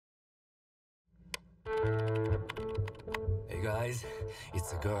Hey guys,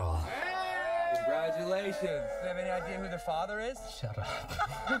 it's a girl. Hey! Congratulations. Do you have any idea who the father is? Shut up.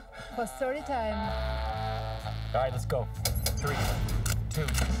 For story time. All right, let's go. 3, 2,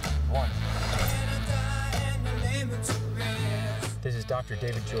 1. This is Dr.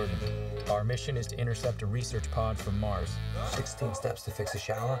 David Jordan. Our mission is to intercept a research pod from Mars. 16 steps to fix a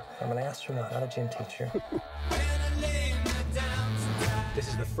shower. I'm an astronaut, not a gym teacher. This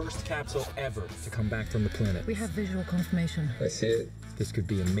is the first capsule ever to come back from the planet. We have visual confirmation. I see it. This could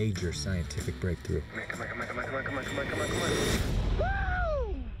be a major scientific breakthrough. Come on.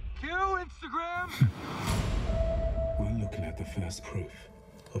 Woo! Cue Instagram! We're looking at the first proof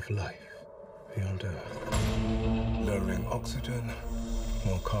of life beyond Earth. Lowering oxygen,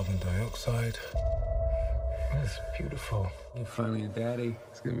 more carbon dioxide. That's beautiful. You finally a daddy.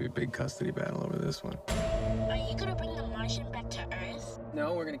 It's gonna be a big custody battle over this one. Are you gonna bring the Martian back to Earth?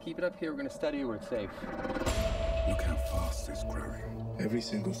 No, we're gonna keep it up here. We're gonna study where it's safe. Look how fast it's growing. Every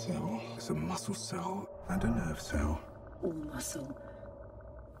single cell is a muscle cell and a nerve cell. All muscle,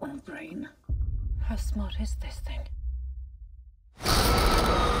 all brain. How smart is this thing?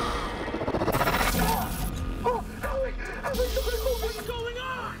 What's going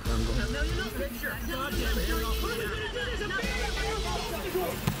on? No, you're not picture. God damn it.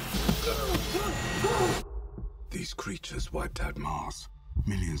 These creatures wiped out Mars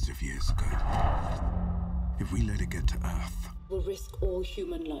millions of years ago. If we let it get to Earth, We'll risk all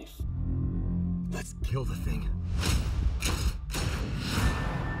human life. Let's kill the thing.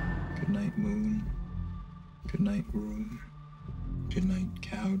 good night, moon. Good night, room. Good night,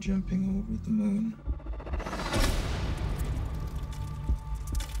 cow jumping over the moon.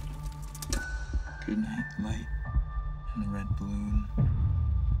 Good night, light and the red balloon.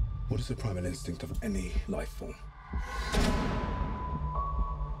 What is the primal instinct of any life form?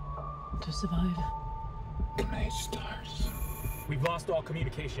 To survive. Good night, stars. We've lost all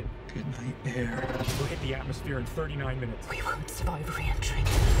communication. Good night, air. We'll hit the atmosphere in 39 minutes. We won't survive re-entry.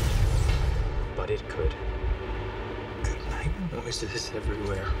 But it could. Good night, noises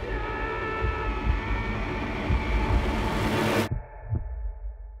everywhere.